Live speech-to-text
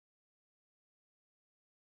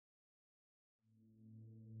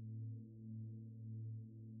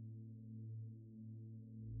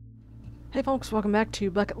Hey folks, welcome back to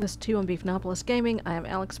Bucket List 2 on Beefgnawpolis Gaming. I am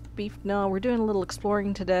Alex Beefgnaw. We're doing a little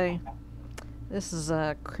exploring today. This is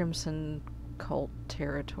Crimson Cult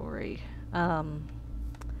territory. The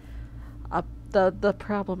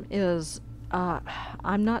problem is,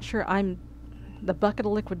 I'm not sure. The bucket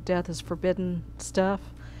of liquid death is forbidden stuff,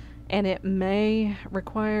 and it may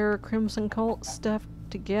require Crimson Cult stuff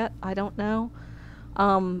to get. I don't know.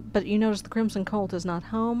 But you notice the Crimson Cult is not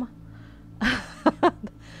home.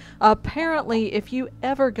 Apparently, if you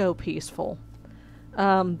ever go peaceful,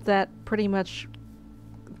 that pretty much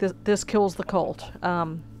this kills the cult.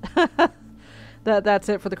 That's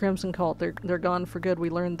it for the Crimson Cult. They're gone for good.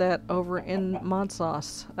 We learned that over in Mod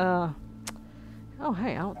Sauce. Oh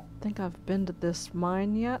hey, I don't think I've been to this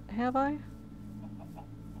mine yet, have I?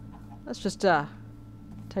 Let's just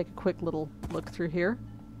take a quick little look through here.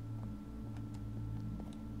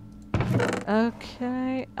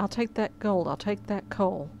 Okay, I'll take that gold. I'll take that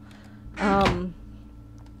coal.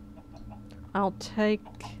 I'll take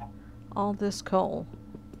all this coal.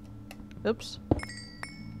 Oops.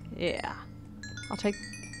 Yeah. I'll take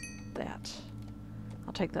that.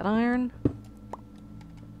 I'll take that iron.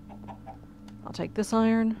 I'll take this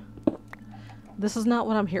iron. This is not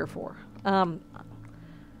what I'm here for. I'm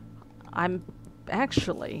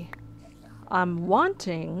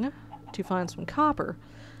wanting to find some copper,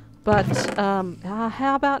 but,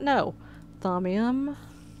 how about no? Thaumium.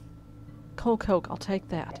 Coal coke, I'll take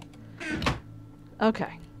that.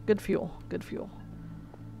 Okay, good fuel, good fuel.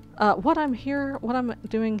 What I'm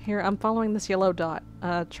doing here, I'm following this yellow dot,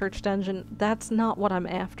 church dungeon. That's not what I'm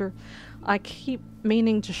after. I keep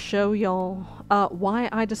meaning to show y'all, why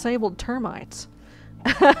I disabled termites.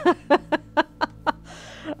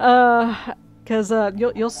 Cause,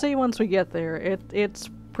 you'll see once we get there. It's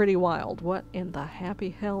pretty wild. What in the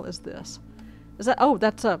happy hell is this? Is that, oh,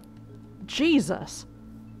 that's a, Jesus.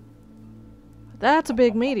 That's a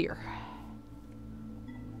big meteor.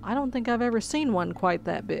 I don't think I've ever seen one quite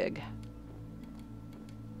that big.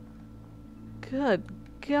 Good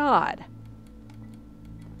God.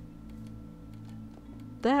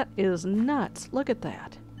 That is nuts. Look at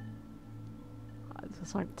that.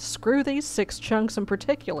 It's like, screw these 6 chunks in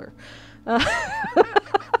particular.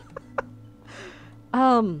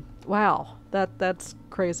 Wow. That's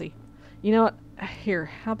crazy. You know what? Here,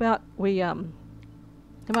 how about we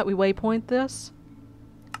waypoint this?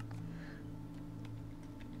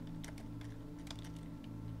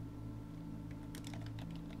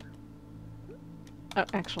 Oh,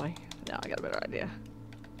 actually, no, I got a better idea.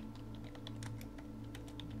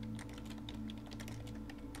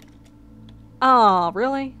 Oh,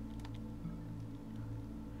 really?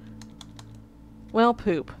 Well,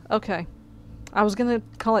 poop. Okay. I was gonna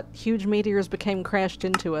call it huge meteors became crashed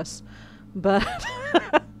into us, but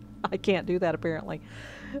I can't do that apparently.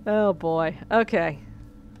 Oh boy. Okay.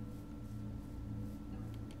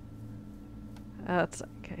 That's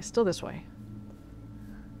okay. Still this way.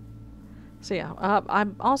 So yeah,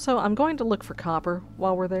 I'm going to look for copper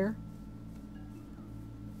while we're there,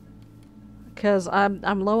 because I'm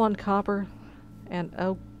low on copper, and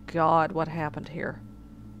oh God, what happened here?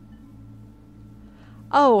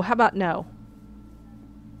 Oh, how about no?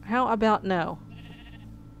 How about no?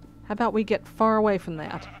 How about we get far away from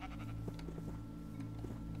that?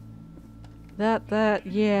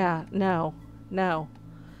 Yeah, no.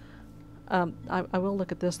 I will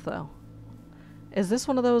look at this though. Is this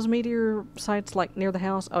one of those meteor sites like near the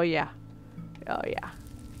house? Oh yeah. Oh yeah.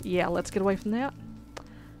 Yeah, let's get away from that.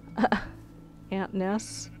 Ant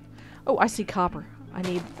nests. Oh, I see copper. I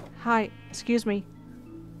need... Hi, excuse me.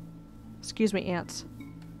 Excuse me, ants.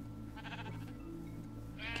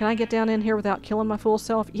 Can I get down in here without killing my fool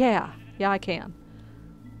self? Yeah. Yeah, I can.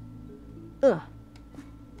 Ugh.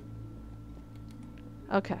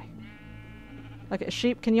 Okay. Okay,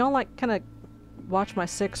 sheep, can y'all, like, kind of watch my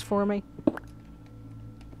 6 for me?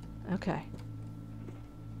 Okay.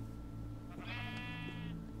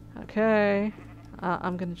 Okay.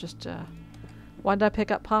 I'm gonna just, why did I pick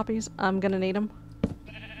up poppies? I'm gonna need them.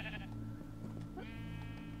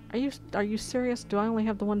 Are you serious? Do I only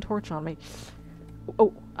have the 1 torch on me?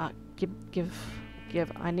 Oh,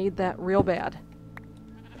 give. I need that real bad.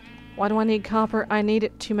 Why do I need copper? I need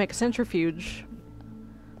it to make a centrifuge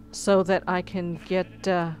so that I can get,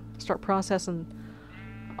 start processing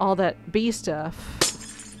all that bee stuff.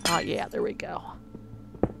 Ah, yeah, there we go.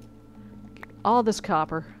 All this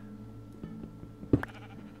copper.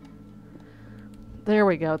 There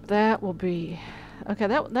we go. That will be... Okay,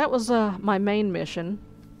 that was, my main mission.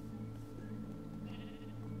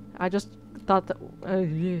 I just thought that...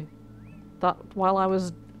 thought while I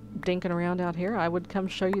was dinking around out here, I would come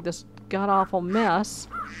show you this god-awful mess.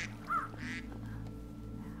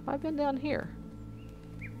 I been down here?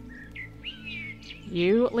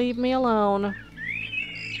 You leave me alone.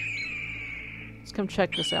 Let's come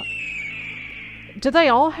check this out. Do they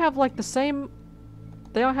all have like the same...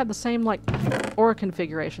 They all have the same like aura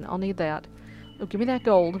configuration. I'll need that. Oh, give me that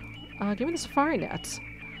gold. Give me the safari nets.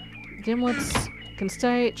 Gimlets can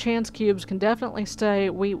stay. Chance cubes can definitely stay.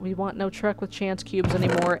 We want no truck with chance cubes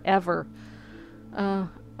anymore, ever. A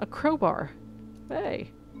crowbar.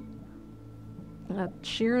 Hey.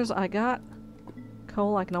 Shears I got.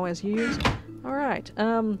 Coal I can always use. Alright,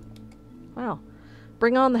 wow.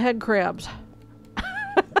 Bring on the head crabs.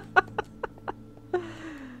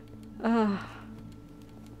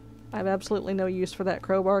 I have absolutely no use for that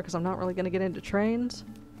crowbar because I'm not really going to get into trains.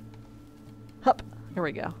 Hup. Here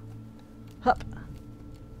we go. Hup.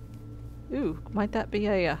 Ooh, might that be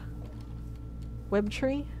a web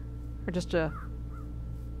tree? Or just a...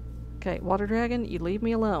 Okay, water dragon, you leave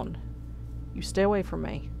me alone. You stay away from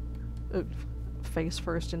me. Ooh, face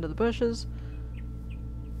first into the bushes.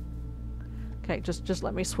 Okay, just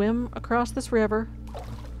let me swim across this river.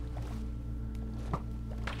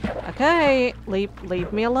 Okay,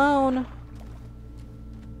 leave me alone.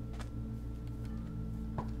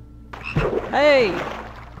 Hey!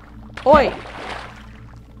 Oi!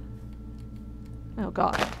 Oh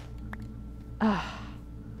god.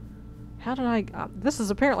 How did I... this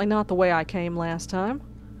is apparently not the way I came last time.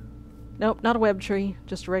 Nope, not a web tree.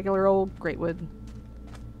 Just a regular old greatwood.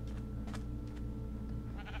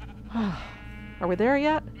 Are we there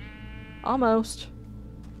yet? Almost.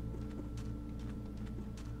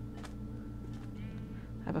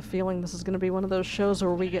 I have a feeling this is going to be one of those shows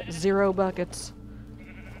where we get 0 buckets.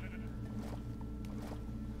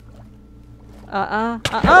 Oh,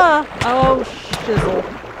 shizzle.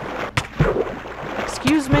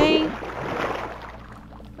 Excuse me?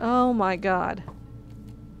 Oh my god.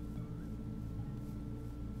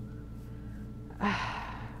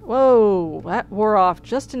 Whoa, that wore off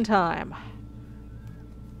just in time.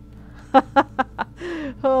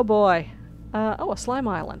 Oh boy. Oh, a slime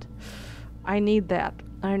island. I need that.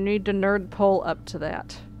 I need to nerd pole up to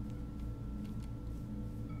that.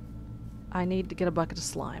 I need to get a bucket of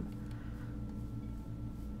slime.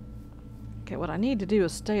 Okay, what I need to do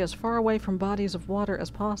is stay as far away from bodies of water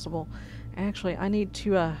as possible. Actually, I need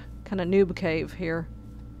to kind of noob cave here.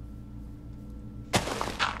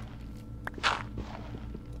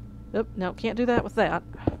 Oop, no, can't do that with that.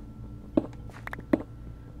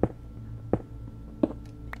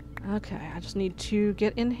 Okay, I just need to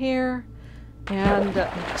get in here and,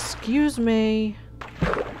 excuse me,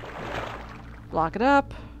 lock it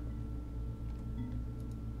up.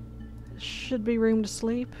 Should be room to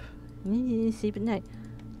sleep. Sleep at night.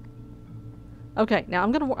 Okay, now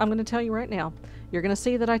I'm gonna tell you right now. You're gonna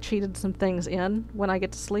see that I cheated some things in when I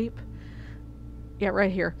get to sleep. Yeah, right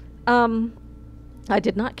here. I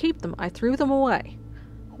did not keep them. I threw them away.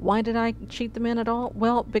 Why did I cheat them in at all?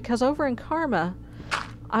 Well, because over in Karma,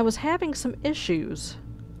 I was having some issues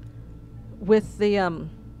with the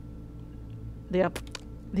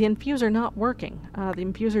infuser not working. The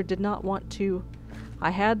infuser did not want to...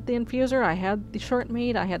 I had the infuser, I had the short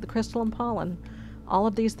meat, I had the crystal and pollen. All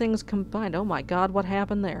of these things combined... Oh my god, what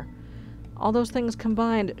happened there? All those things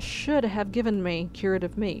combined should have given me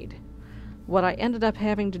curative mead. What I ended up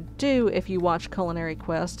having to do, if you watch Culinary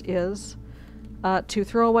Quest, is to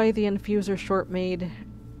throw away the infuser, short mead,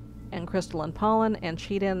 and crystal and pollen, and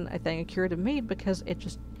cheat in, I think, a curative mead, because it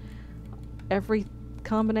just... Every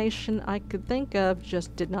combination I could think of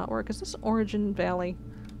just did not work. Is this Origin Valley?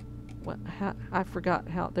 What? I forgot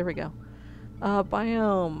how... There we go.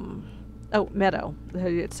 Biome... Oh, meadow.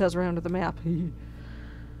 It says right under the map.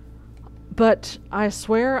 But I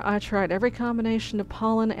swear I tried every combination of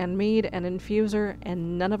pollen and mead and infuser,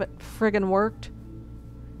 and none of it friggin' worked.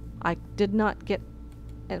 I did not get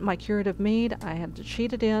my curative mead. I had to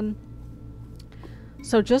cheat it in.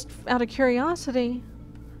 So just out of curiosity,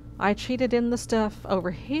 I cheated in the stuff over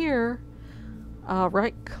here.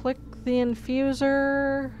 Right-click the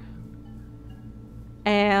infuser,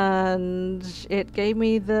 and it gave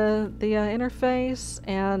me the interface,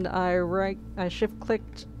 and I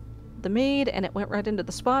shift-clicked the mead, and it went right into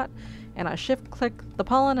the spot, and I shift-clicked the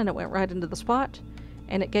pollen, and it went right into the spot,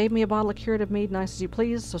 and it gave me a bottle of curative mead, nice as you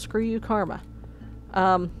please, so screw you, Karma.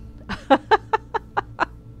 I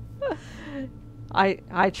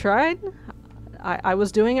tried. I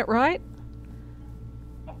was doing it right.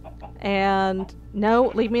 And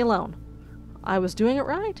no, leave me alone. I was doing it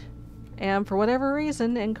right. And for whatever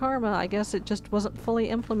reason, in Karma, I guess it just wasn't fully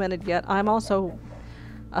implemented yet. I'm also...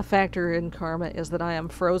 A factor in Karma is that I am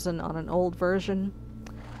frozen on an old version.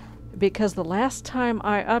 Because the last time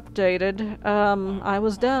I updated, I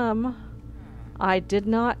was dumb. I did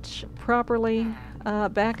not properly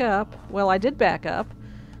back up. Well, I did back up.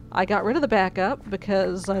 I got rid of the backup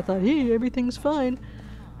because I thought, hey, everything's fine.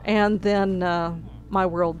 And then my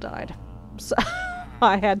world died. So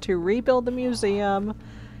I had to rebuild the museum.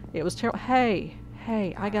 It was terrible. Hey,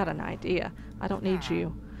 I got an idea. I don't need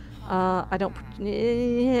you. I don't...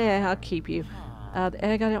 Yeah, I'll keep you. The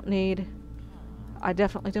egg I don't need. I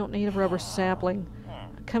definitely don't need a rubber sapling.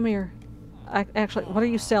 Come here. Actually, what are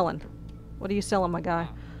you selling? What are you selling, my guy?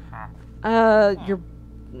 Your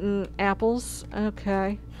apples.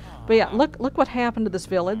 Okay. But yeah, look what happened to this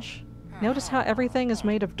village. Notice how everything is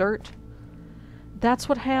made of dirt? That's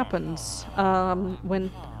what happens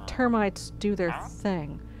when termites do their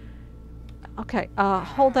thing. Okay,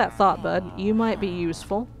 hold that thought, bud. You might be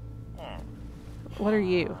useful. What are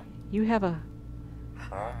you? You have a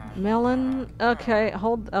melon? Okay,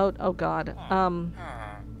 hold... Oh God.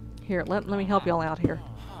 Here, let me help y'all out here.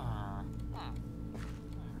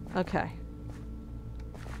 Okay.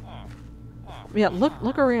 Yeah,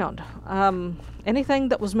 look around. Anything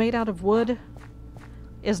that was made out of wood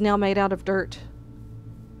is now made out of dirt.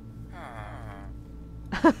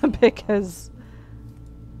 Because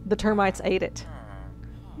the termites ate it.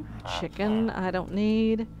 Chicken, I don't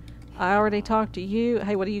need. I already talked to you.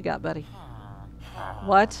 Hey, what do you got, buddy?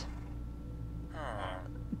 What?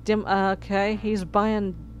 Okay, he's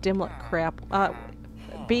buying dimlet crap.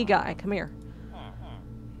 Bee guy, come here.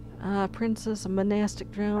 Princess, a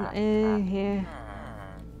monastic drone. Yeah.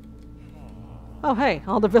 Oh, hey,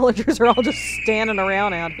 all the villagers are all just standing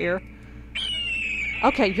around out here.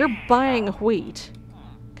 Okay, you're buying wheat.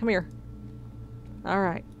 Come here.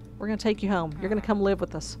 Alright, we're gonna take you home. You're gonna come live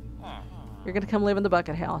with us. You're gonna come live in the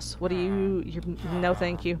bucket house. What do you... No,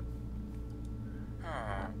 thank you.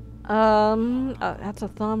 That's a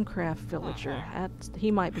Thumbcraft villager. He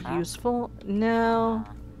might be useful. No.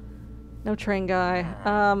 No train guy.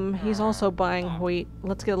 He's also buying wheat.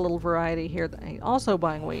 Let's get a little variety here. Also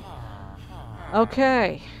buying wheat.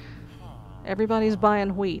 Okay. Everybody's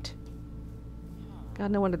buying wheat. God,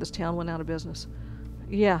 no wonder this town went out of business.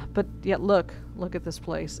 Yeah, but yet look at this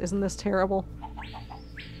place. Isn't this terrible?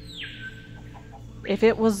 If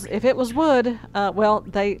it was wood, well,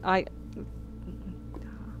 I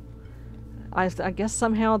guess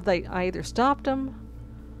somehow I either stopped them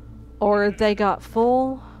or they got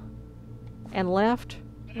full and left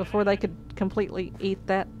before they could completely eat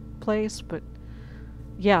that place. But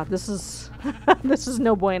yeah, this is this is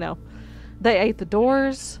no bueno. They ate the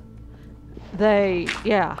doors.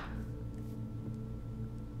 Yeah.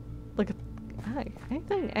 Look at... Hey,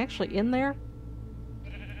 anything actually in there?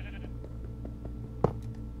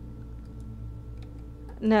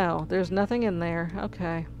 No, there's nothing in there.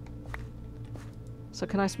 Okay. So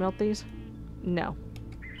can I smelt these? No.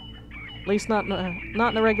 At least not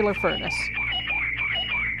in the regular furnace.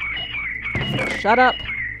 Shut up!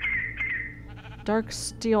 Dark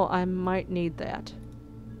steel, I might need that.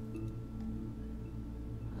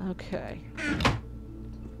 Okay.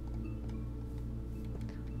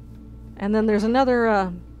 And then there's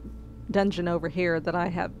another dungeon over here that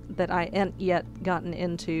I ain't yet gotten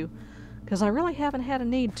into, because I really haven't had a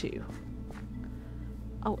need to.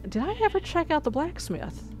 Oh, did I ever check out the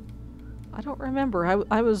blacksmith? I don't remember.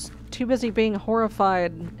 I was too busy being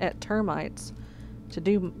horrified at termites to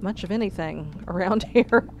do much of anything around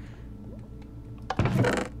here.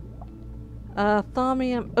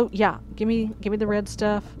 Thaumium. Oh yeah, give me the red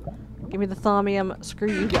stuff. Give me the thaumium.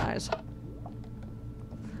 Screw you guys.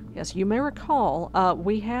 Yes, you may recall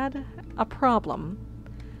we had a problem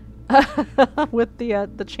with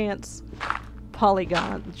the chance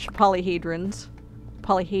polyhedrons.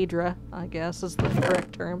 Polyhedra, I guess, is the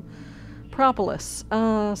correct term. Propolis,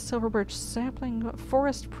 silver birch sapling,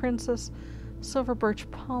 forest princess, silver birch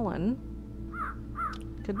pollen.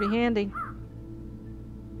 Could be handy.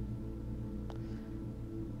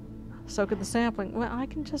 So could the sapling. Well, I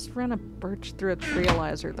can just run a birch through a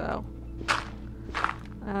treealizer, though.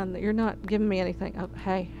 And you're not giving me anything. Oh,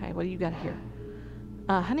 hey, what do you got here?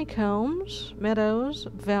 Honeycombs, meadows,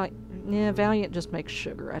 Valiant. Yeah, Valiant just makes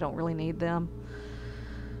sugar. I don't really need them.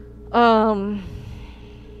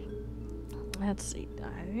 Let's see.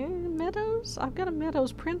 Meadows? I've got a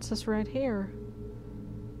meadows princess right here.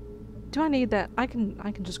 Do I need that? I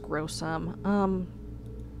can just grow some.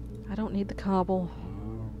 I don't need the cobble.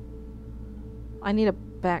 I need a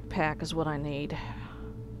backpack is what I need.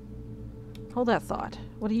 Hold that thought.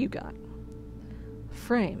 What do you got?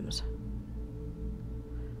 Frames.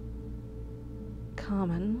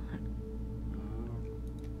 Common.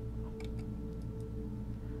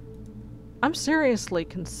 I'm seriously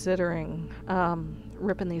considering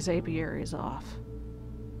ripping these apiaries off.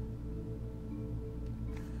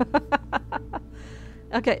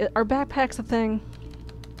 Okay, are backpacks a thing?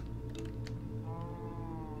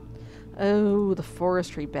 Oh, the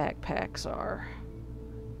forestry backpacks are.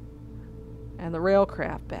 And the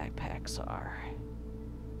railcraft backpacks are.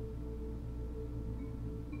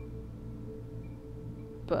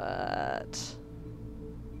 But...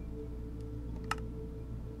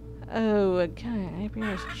 oh, okay,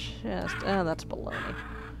 apiary's chest. Oh, that's baloney.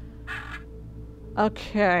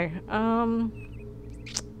 Okay,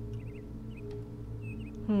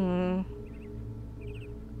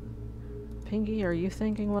 Pinky, are you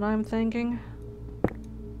thinking what I'm thinking?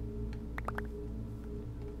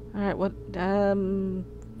 Alright, what,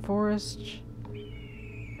 forest,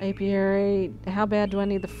 apiary, how bad do I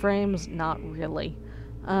need the frames? Not really.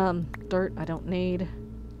 Dirt, I don't need.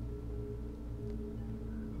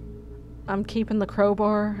 I'm keeping the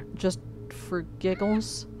crowbar, just for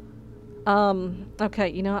giggles. Okay,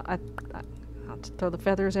 you know what, I'll throw the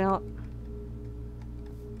feathers out.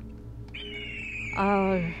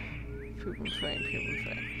 Poop and frame.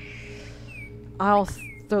 I'll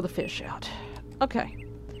throw the fish out. Okay.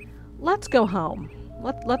 Let's go home.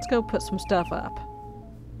 Let's go put some stuff up.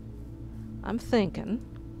 I'm thinking,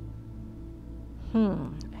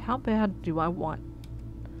 how bad do I want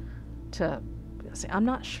to... see, I'm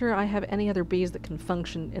not sure I have any other bees that can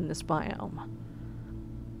function in this biome.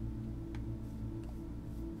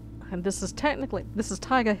 And this is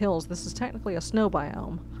Taiga Hills. This is technically a snow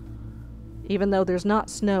biome. Even though there's not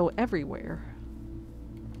snow everywhere.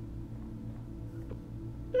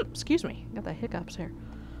 Excuse me. Got the hiccups here.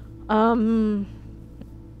 Oh,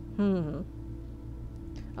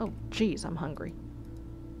 geez, I'm hungry.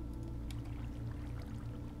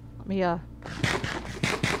 Let me, there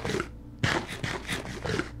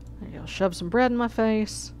you go. Shove some bread in my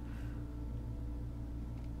face.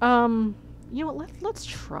 You know what? Let's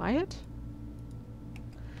try it.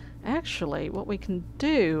 Actually, what we can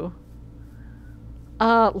do...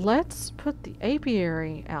 let's put the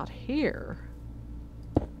apiary out here.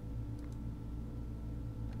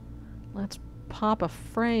 Let's pop a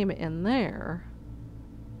frame in there.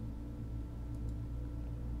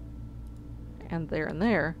 And there and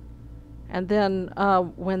there. And then,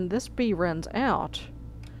 when this bee runs out,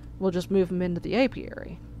 we'll just move them into the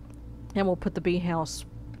apiary. And we'll put the bee house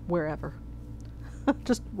wherever.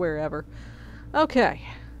 Just wherever. Okay.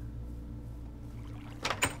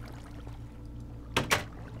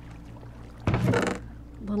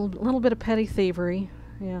 Little bit of petty thievery,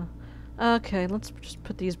 yeah. Okay, let's just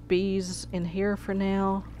put these bees in here for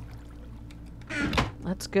now.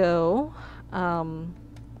 Let's go.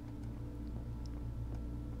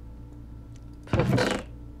 Put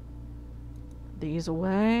these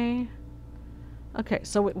away. Okay,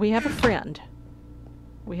 so we have a friend.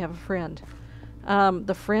 We have a friend.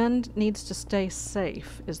 The friend needs to stay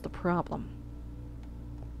safe is the problem.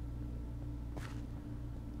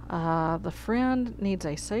 The friend needs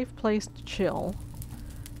a safe place to chill.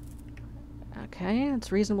 Okay,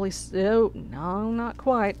 it's reasonably... oh, no, not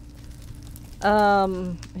quite.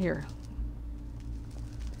 Here.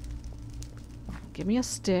 Give me a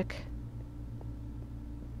stick.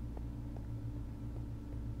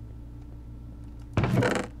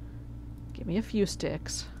 Give me a few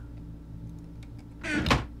sticks.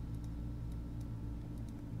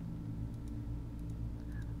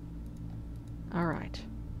 Alright.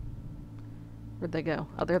 Where'd they go?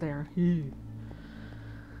 Oh, there they are.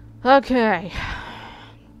 Okay.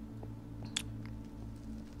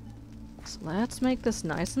 So let's make this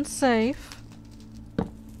nice and safe.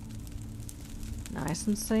 Nice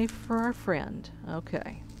and safe for our friend.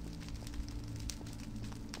 Okay.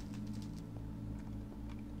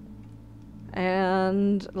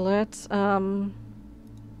 And let's, put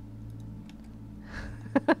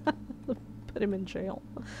him in jail.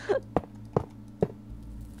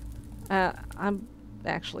 I'm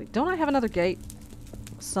actually... don't I have another gate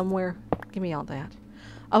somewhere? Give me all that.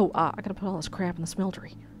 Oh, I gotta put all this crap in the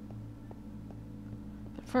smeltery.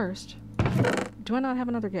 But first, do I not have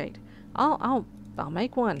another gate? I'll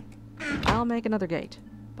make one. I'll make another gate.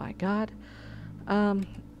 By God.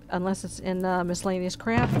 Unless it's in miscellaneous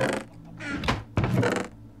crap.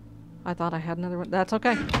 I thought I had another one. That's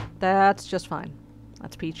okay. That's just fine.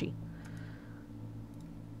 That's peachy.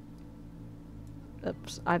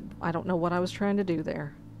 Oops, I don't know what I was trying to do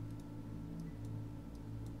there.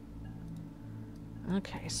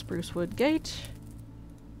 Okay, spruce wood gate.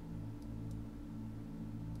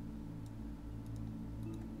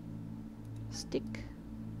 Stick.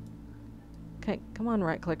 Okay, come on,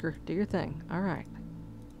 right clicker. Do your thing. Alright.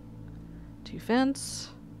 2 fence.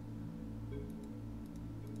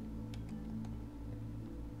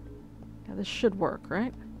 Now this should work,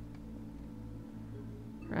 right?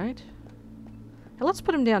 Right? Hey, let's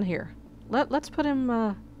put him down here. Let's put him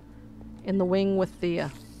in the wing with the...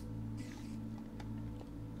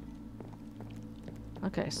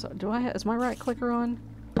 Okay, so do I is my right clicker on?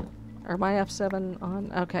 Or my F7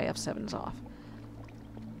 on? Okay, F7's off.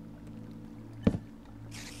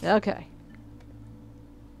 Okay.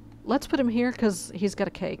 Let's put him here because he's got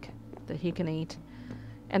a cake that he can eat.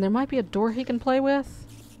 And there might be a door he can play with.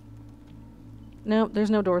 No, there's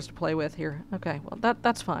no doors to play with here. Okay, well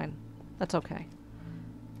that's fine. That's okay.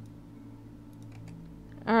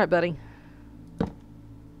 Alright, buddy.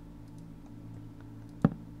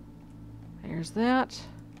 There's that.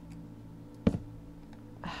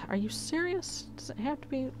 Are you serious? Does it have to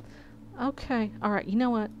be... Okay. Alright, you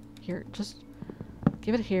know what? Here, just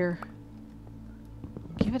give it here.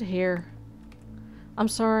 Give it here. I'm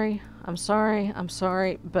sorry. I'm sorry. I'm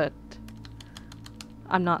sorry, but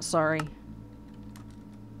I'm not sorry.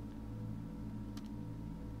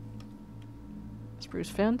 Spruce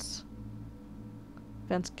fence.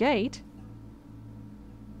 Fence gate.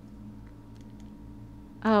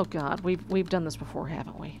 Oh God, we've done this before,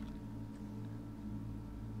 haven't we?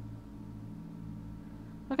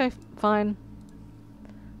 Okay, fine.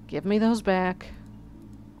 Give me those back.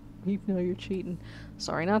 You know you're cheating.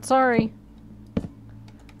 Sorry, not sorry.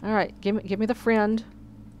 All right, give me the friend.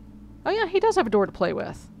 Oh yeah, he does have a door to play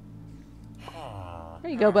with.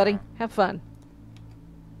 There you go, buddy. Have fun.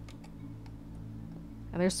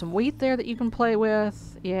 And there's some wheat there that you can play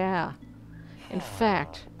with. Yeah. In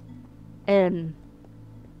fact,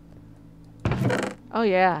 oh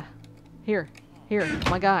yeah. Here,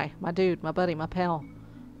 my guy, my dude, my buddy, my pal,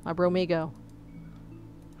 my bromigo.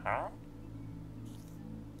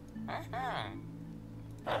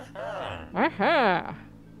 Aha!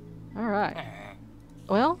 Alright.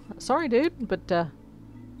 Well, sorry dude, but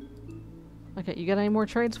okay, you got any more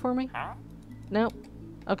trades for me? Nope.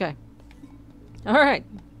 Okay. Alright.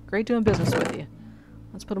 Great doing business with you.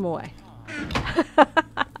 Let's put them away.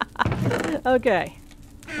 Okay.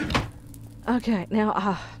 Okay,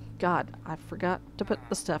 now, God, I forgot to put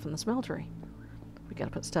the stuff in the smeltery. We gotta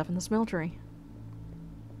put stuff in the smeltery.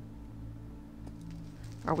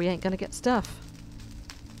 Or we ain't gonna get stuff.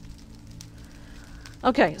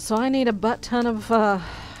 Okay, so I need a butt ton of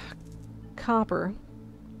copper.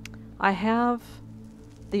 I have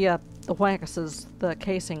the wackuses, the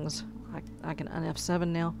casings. I can un-F7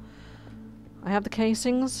 now. I have the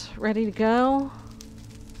casings ready to go.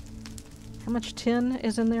 How much tin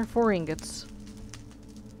is in there? 4 ingots.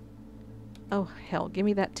 Oh, hell. Give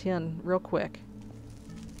me that tin real quick.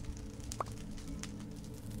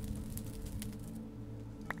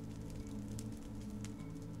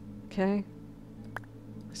 Okay.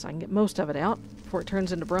 So I can get most of it out before it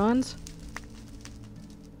turns into bronze.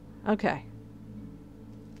 Okay.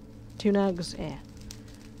 2 nugs. Eh.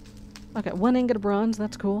 Okay, 1 ingot of bronze.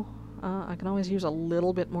 That's cool. I can always use a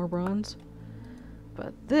little bit more bronze.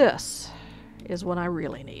 But this is what I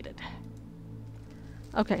really needed.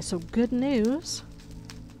 Okay, so good news.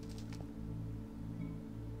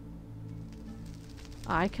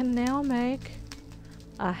 I can now make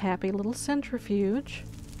a happy little centrifuge.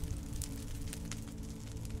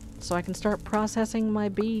 So I can start processing my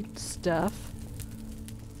bee stuff.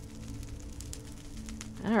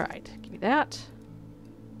 Alright, give me that.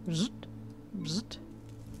 Bzzzt, bzzzt.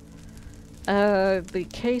 The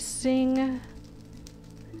casing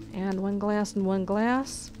and 1 glass and 1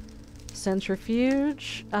 glass.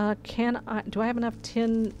 Centrifuge. Do I have enough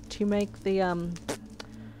tin to make the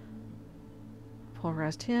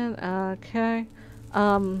pulverized tin? Okay.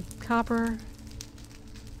 Copper.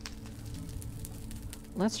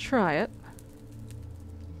 Let's try it.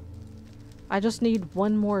 I just need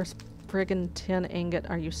 1 more friggin' tin ingot.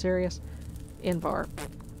 Are you serious? Invar.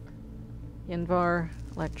 Invar,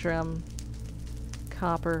 electrum,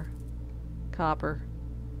 copper, copper.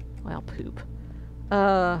 Well, poop.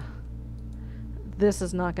 This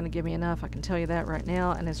is not going to give me enough, I can tell you that right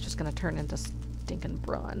now, and it's just going to turn into stinking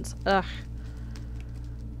bronze. Ugh.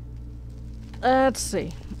 Let's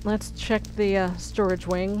see. Let's check the storage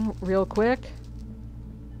wing real quick.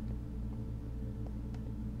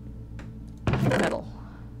 Metal.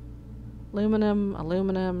 Aluminum,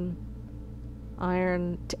 aluminum,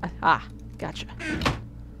 iron. Gotcha.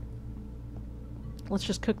 Let's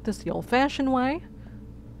just cook this the old-fashioned way.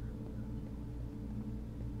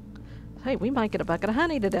 Hey, we might get a bucket of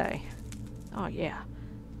honey today. Oh, yeah.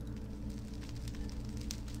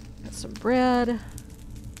 Got some bread.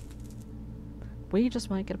 We just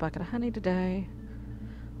might get a bucket of honey today.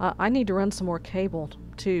 I need to run some more cable,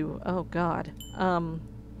 too. Oh, God.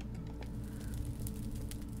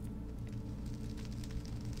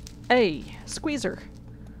 Hey, Squeezer.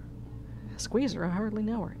 Squeezer, I hardly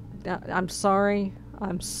know her. I'm sorry.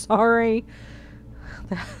 I'm sorry.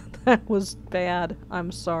 That was bad.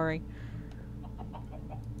 I'm sorry.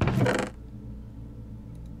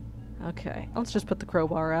 Okay, let's just put the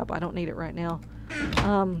crowbar up. I don't need it right now.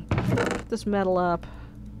 Put this metal up.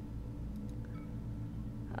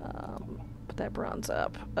 Put that bronze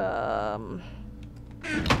up.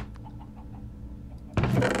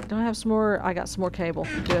 Do I have some more? I got some more cable.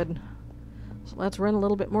 Good. So let's run a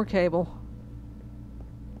little bit more cable.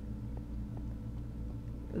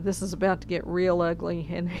 This is about to get real ugly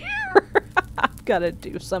in here. I've got to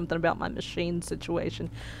do something about my machine situation.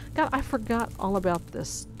 God, I forgot all about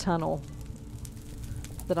this tunnel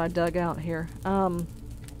that I dug out here. Oh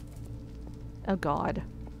God.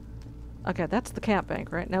 Okay, that's the cat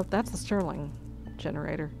bank, right? No, that's the Sterling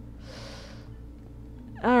generator.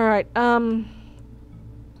 Alright,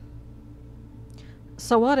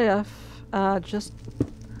 so what if, just,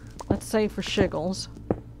 let's say for shiggles,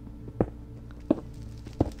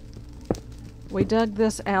 we dug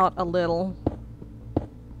this out a little.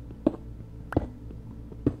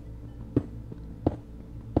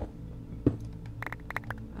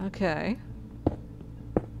 Okay.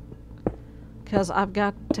 Because I've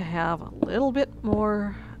got to have a little bit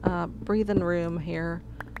more breathing room here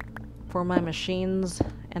for my machines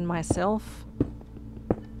and myself.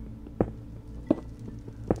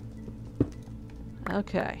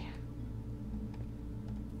 Okay.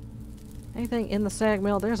 Anything in the sag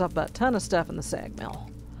mill? There's a ton of stuff in the sag mill.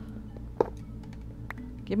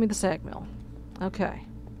 Give me the sag mill. Okay.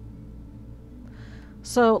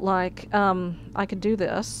 So, like, I could do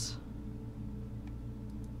this.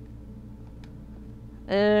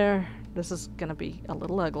 This is gonna be a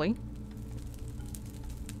little ugly.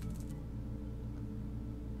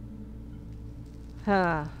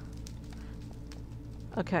 Huh.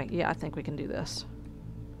 Okay, yeah, I think we can do this.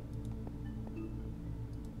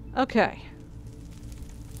 Okay.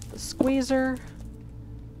 The squeezer.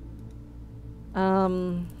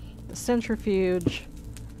 The centrifuge.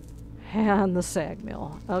 And the sag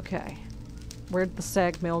mill. Okay. Where'd the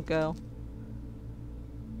sag mill go?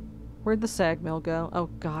 Where'd the sag mill go? Oh,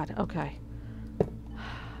 God. Okay.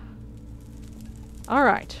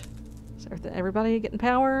 Alright. Is everybody getting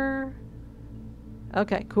power?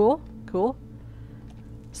 Okay, cool. Cool.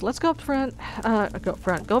 So let's go up front.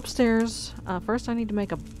 Go upstairs. First I need to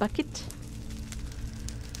make a bucket.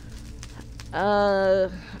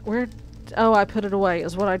 Where? Oh, I put it away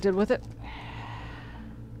is what I did with it.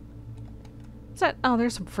 What's that? Oh,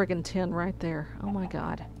 there's some friggin' tin right there. Oh my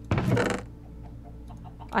God.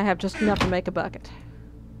 I have just enough to make a bucket.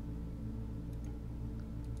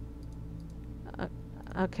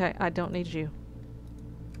 Okay, I don't need you.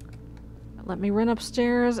 Let me run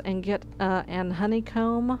upstairs and get an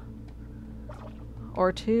honeycomb.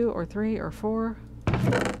 Or 2, or 3, or 4.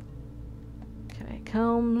 Okay,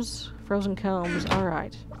 combs. Frozen combs.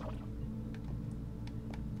 Alright.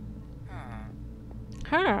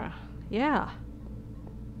 Huh. Yeah.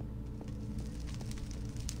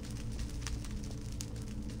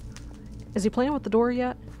 Is he playing with the door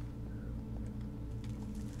yet?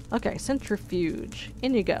 Okay, centrifuge.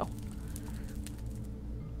 In you go.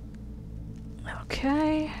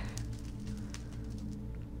 Okay.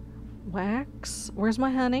 Wax. Where's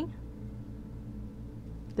my honey?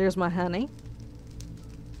 There's my honey.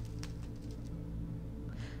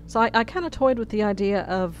 So I kind of toyed with the idea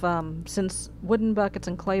of, since wooden buckets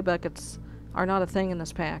and clay buckets are not a thing in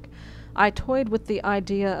this pack, I toyed with the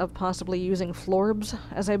idea of possibly using florbs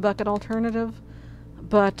as a bucket alternative,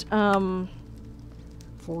 but,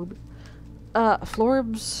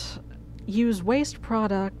 florbs use waste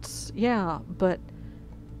products, yeah, but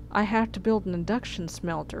I have to build an induction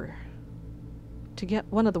smelter to get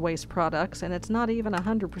one of the waste products, and it's not even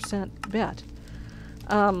 100% bet.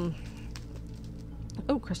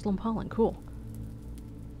 Oh, crystalline pollen, cool.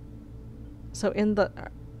 So in the,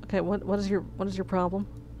 okay, what is your problem?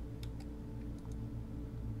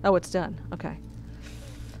 Oh, it's done. Okay.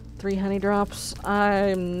 3 honey drops.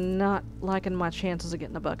 I'm not liking my chances of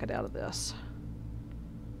getting a bucket out of this.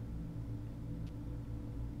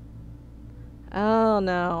 Oh,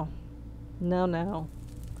 no. No, no.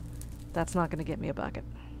 That's not going to get me a bucket.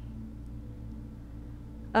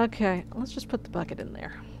 Okay, let's just put the bucket in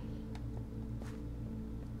there.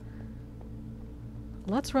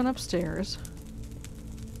 Let's run upstairs.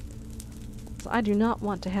 So I do not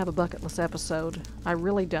want to have a bucketless episode. I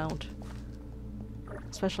really don't.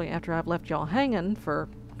 Especially after I've left y'all hanging for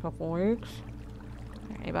a couple weeks.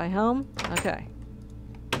 Anybody home? Okay.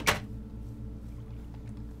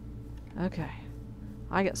 Okay.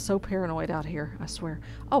 I get so paranoid out here, I swear.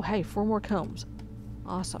 Oh, hey, 4 more combs.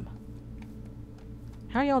 Awesome.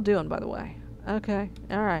 How y'all doing, by the way? Okay,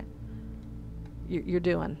 alright. You're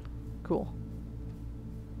doing. Cool.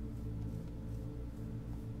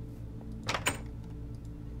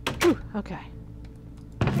 Whew, okay.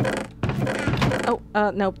 Oh,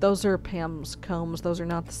 nope, those are Pam's combs. Those are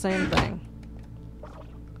not the same thing.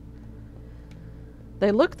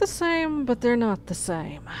 They look the same, but they're not the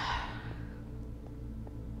same.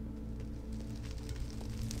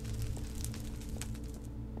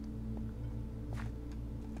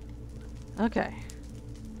 Okay.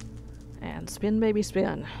 And spin, baby,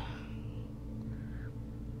 spin.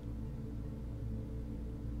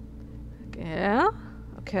 Yeah.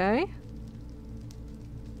 Okay.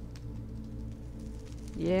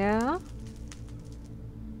 Yeah.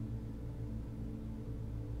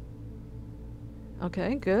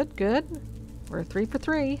 Okay, good, good. We're 3 for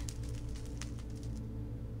 3.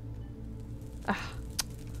 Ah.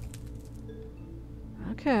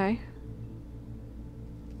 Okay.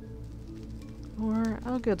 Or,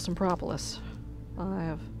 oh good, some propolis.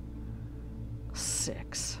 5,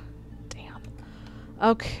 6. Damn.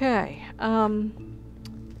 Okay. Alright,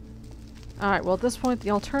 well at this point the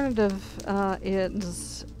alternatives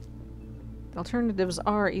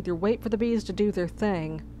are either wait for the bees to do their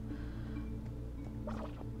thing,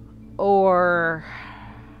 or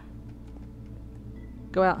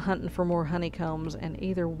go out hunting for more honeycombs, and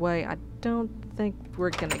either way I don't think we're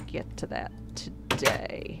gonna get to that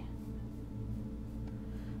today.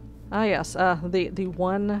 Ah yes, the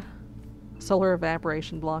one solar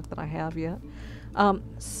evaporation block that I have yet.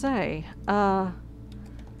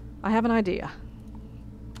 I have an idea.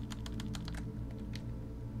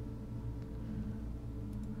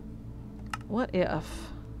 What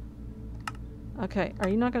if... Okay, are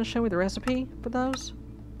you not going to show me the recipe for those?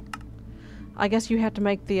 I guess you have to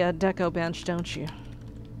make the deco bench, don't you?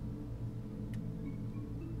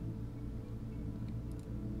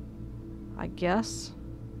 I guess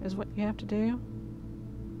is what you have to do.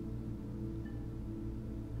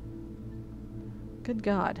 Good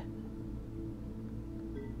God.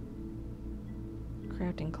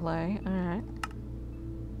 Crafting clay, alright.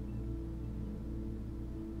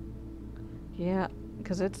 Yeah,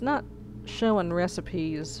 because it's not showing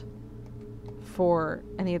recipes for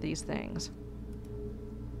any of these things.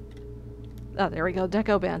 Oh, there we go,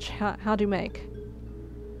 deco bench. How do you make?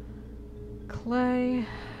 Clay,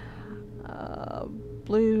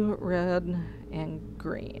 blue, red, and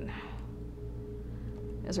green.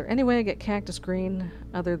 Is there any way to get cactus green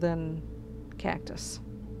other than cactus?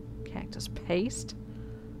 Cactus paste?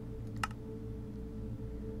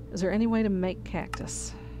 Is there any way to make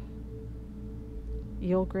cactus?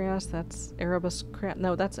 Eelgrass, that's Erebus crap.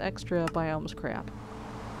 No, that's extra biomes crap.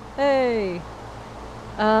 Hey!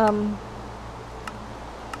 No,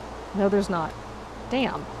 there's not.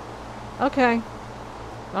 Damn. Okay.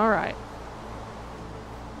 Alright.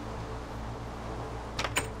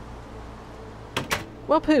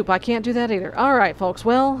 Well, poop, I can't do that either. Alright, folks.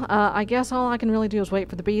 Well, I guess all I can really do is wait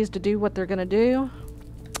for the bees to do what they're gonna do.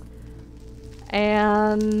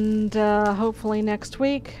 And hopefully next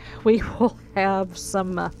week we will have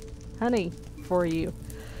some honey for you.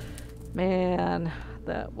 Man,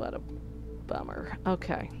 what a bummer.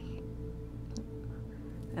 Okay.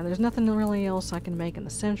 And there's nothing really else I can make in the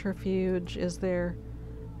centrifuge, is there?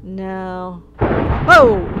 No.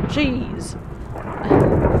 Whoa! Jeez!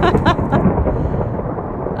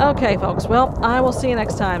 Okay, folks. Well, I will see you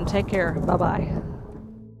next time. Take care. Bye-bye.